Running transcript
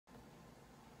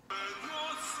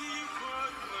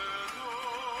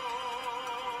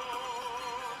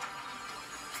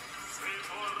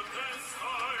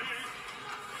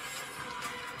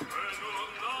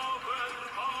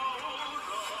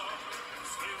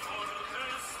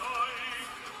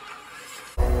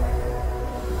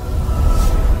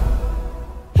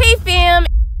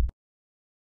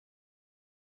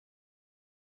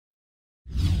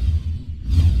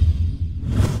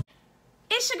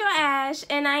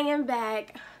And I am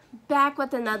back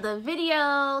with another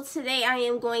video. Today I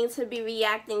am going to be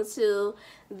reacting to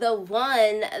the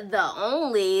one, the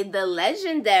only, the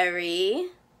legendary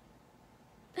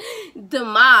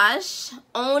Dimash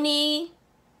OGNI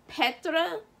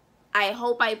PIETRA. I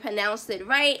hope I pronounced it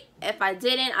right. If I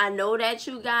didn't, I know that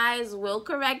you guys will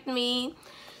correct me.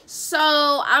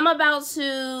 So I'm about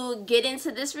to get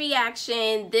into this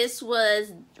reaction. This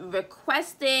was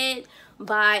requested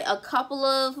by a couple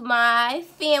of my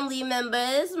family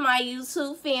members, my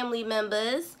YouTube family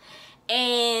members,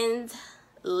 and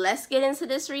let's get into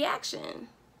this reaction.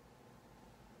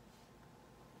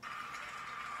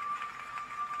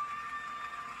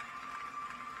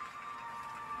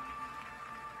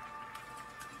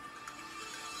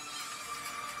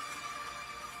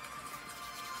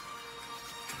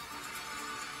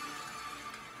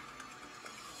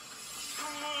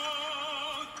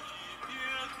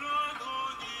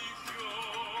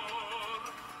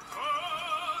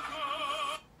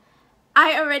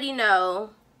 I already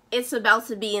know it's about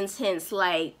to be intense.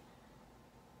 Like,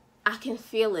 I can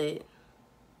feel it.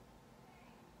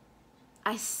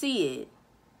 I see it.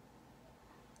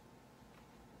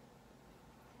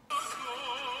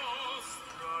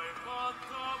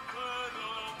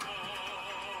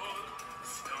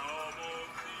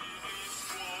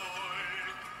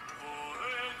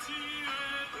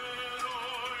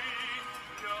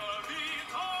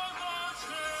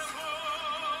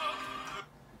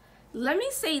 Let me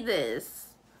say this.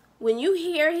 When you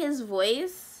hear his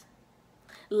voice,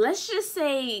 let's just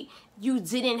say you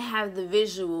didn't have the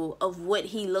visual of what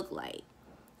he looked like.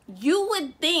 You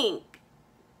would think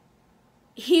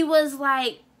he was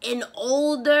like an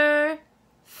older,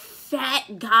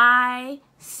 fat guy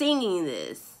singing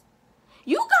this.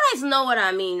 You guys know what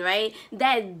I mean, right?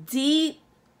 That deep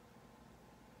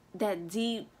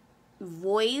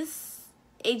voice.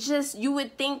 It just, you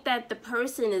would think that the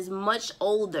person is much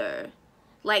older.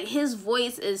 Like, his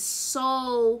voice is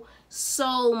so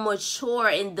mature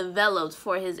and developed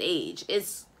for his age.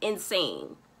 It's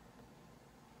insane.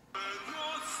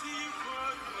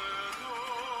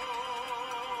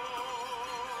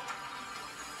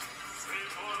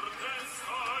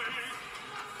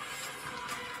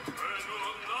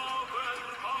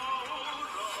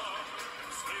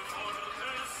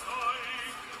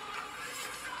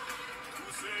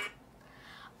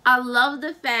 I love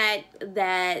the fact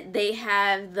that they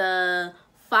have the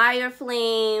fire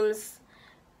flames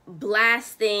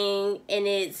blasting and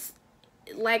it's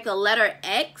like a letter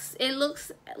X. It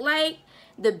looks like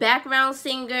the background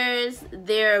singers,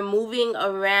 they're moving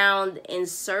around in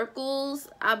circles,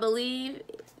 I believe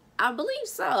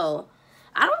so.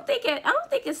 I don't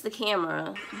think it's the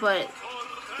camera, but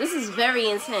this is very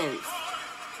intense.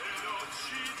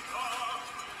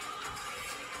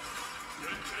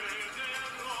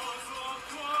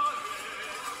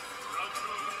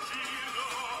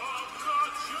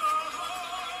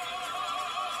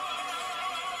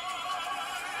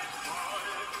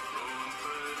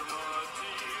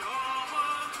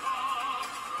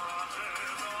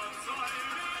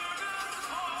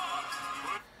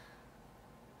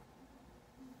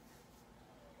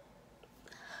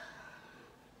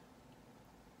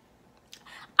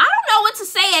 To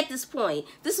say at this point,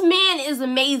 this man is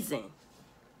amazing.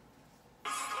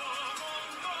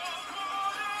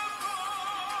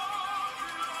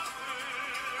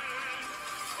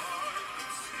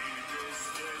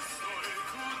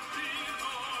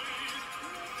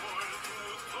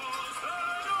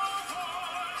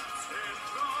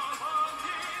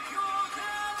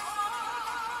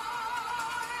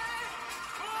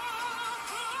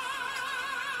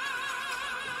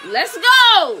 Let's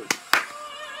go.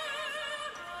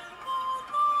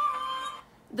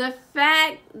 The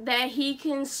fact that he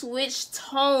can switch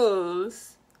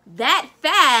tones that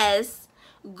fast,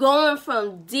 going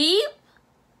from deep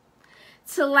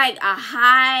to like a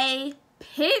high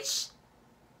pitch,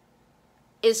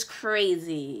 is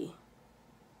crazy.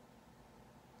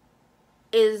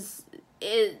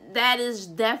 That is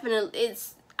definitely,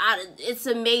 it's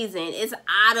amazing. It's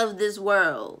out of this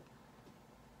world.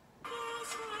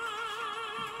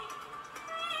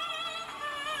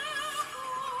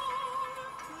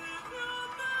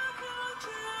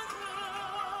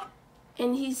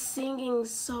 And he's singing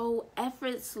so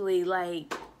effortlessly,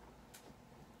 like...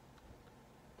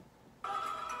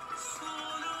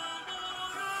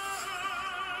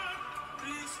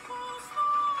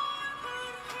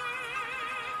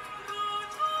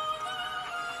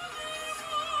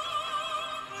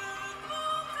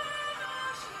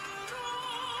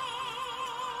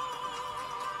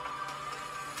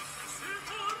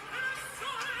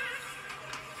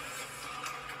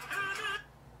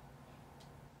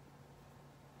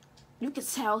 You can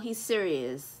tell he's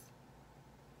serious.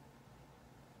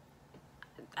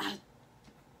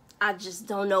 I just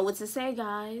don't know what to say,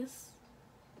 guys.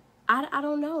 I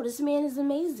don't know. This man is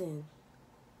amazing.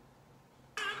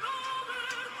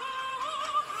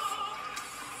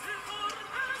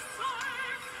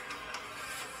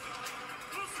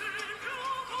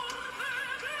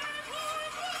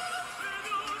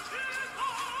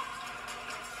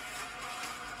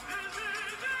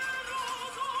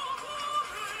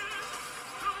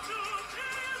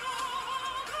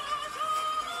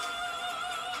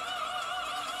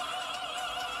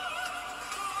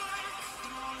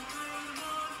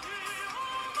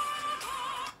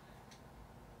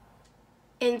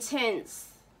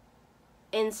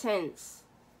 Intense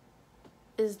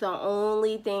is the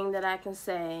only thing that I can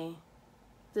say.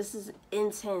 This is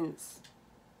intense.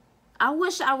 I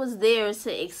wish I was there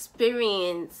to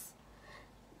experience.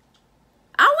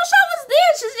 I wish I was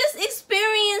there to just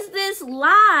experience this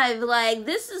live. Like,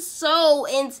 this is so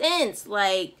intense.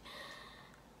 Like,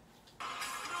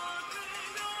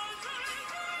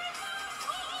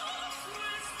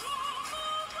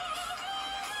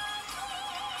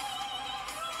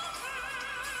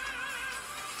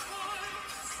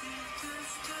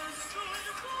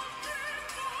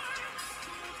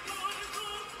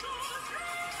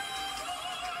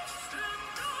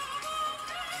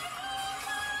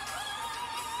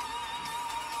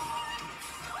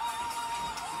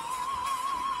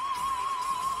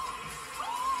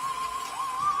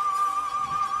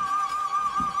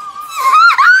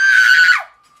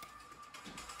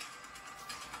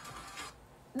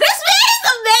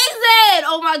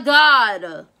 oh my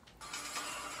God.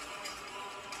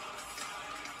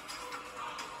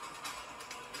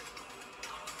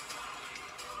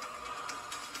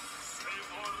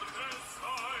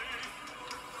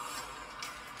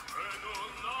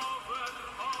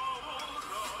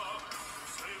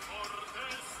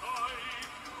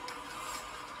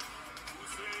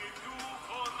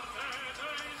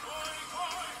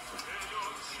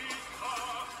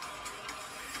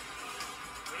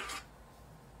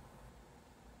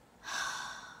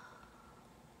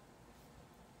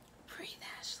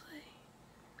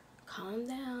 Calm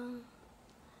down.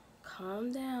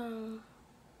 Calm down.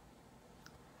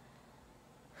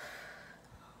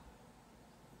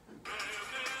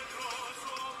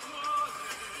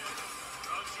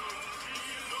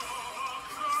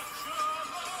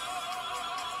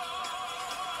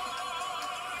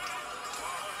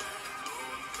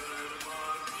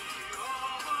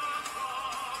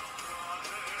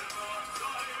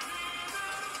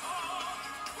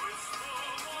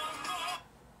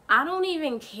 I don't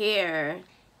even care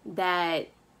that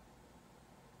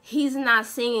he's not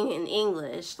singing in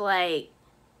English. Like,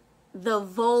 the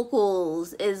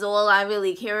vocals is all I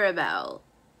really care about.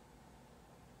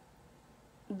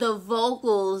 The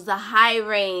vocals, the high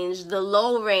range, the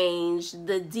low range,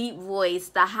 the deep voice,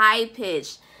 the high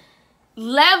pitch,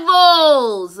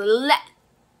 levels. I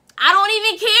don't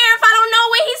even care if I don't know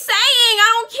what he's saying.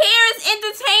 I don't care. It's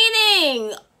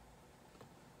entertaining.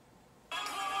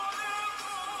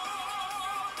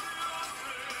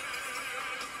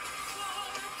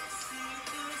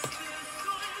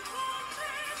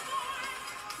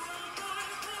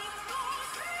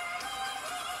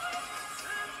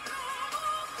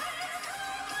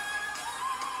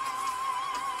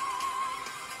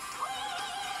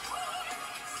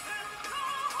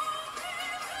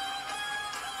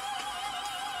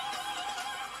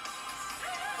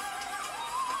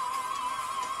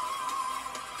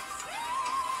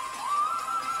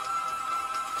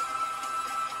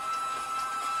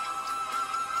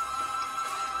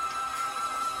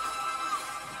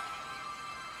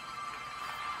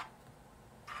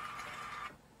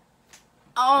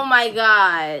 Oh my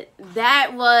God,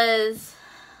 that was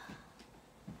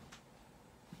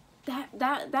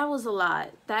a lot.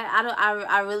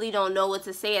 I really don't know what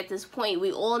to say at this point.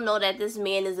 We all know that this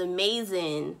man is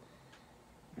amazing.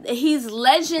 He's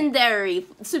legendary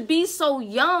to be so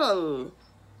young.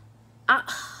 I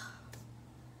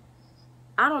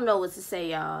don't know what to say,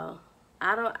 y'all.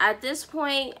 At this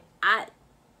point, I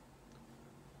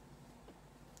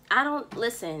don't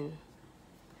listen.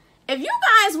 If you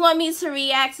guys want me to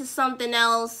react to something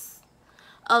else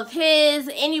of his,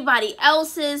 anybody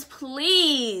else's,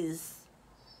 please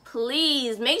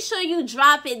make sure you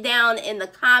drop it down in the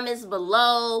comments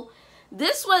below.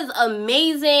 This was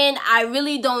amazing. I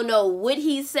really don't know what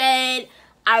he said.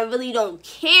 I really don't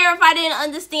care if I didn't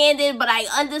understand it, but I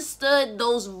understood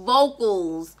those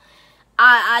vocals.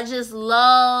 I just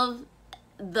love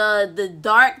the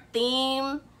dark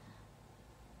theme.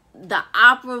 The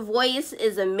opera voice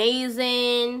is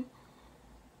amazing.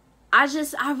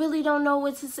 I really don't know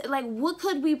what to say. Like, what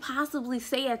could we possibly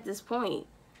say at this point?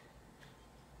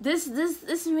 This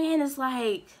man is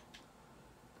like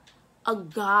a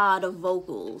god of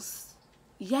vocals.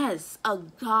 Yes, a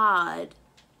god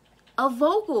of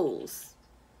vocals.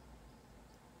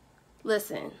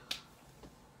 Listen,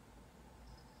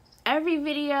 every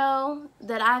video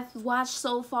that I've watched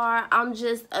so far, I'm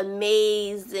just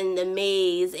amazed and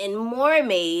amazed and more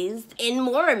amazed and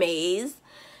more amazed.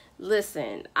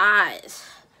 Listen, I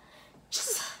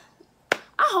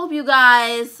hope you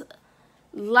guys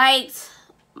liked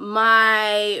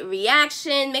my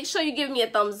reaction. Make sure you give me a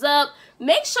thumbs up.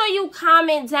 Make sure you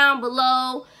comment down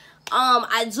below.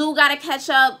 I do gotta catch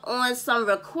up on some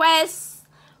requests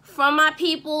from my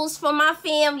peoples, from my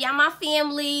fam, y'all my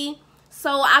family.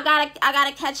 So I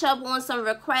gotta catch up on some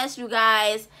requests. You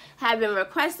guys have been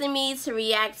requesting me to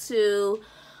react to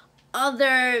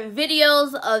other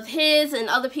videos of his and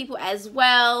other people as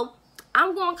well.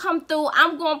 I'm gonna come through,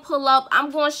 I'm gonna pull up,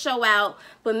 I'm gonna show out.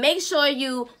 But make sure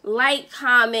you like,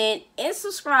 comment, and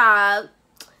subscribe.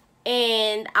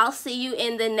 And I'll see you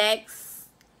in the next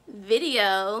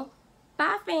video.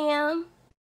 Bye, fam.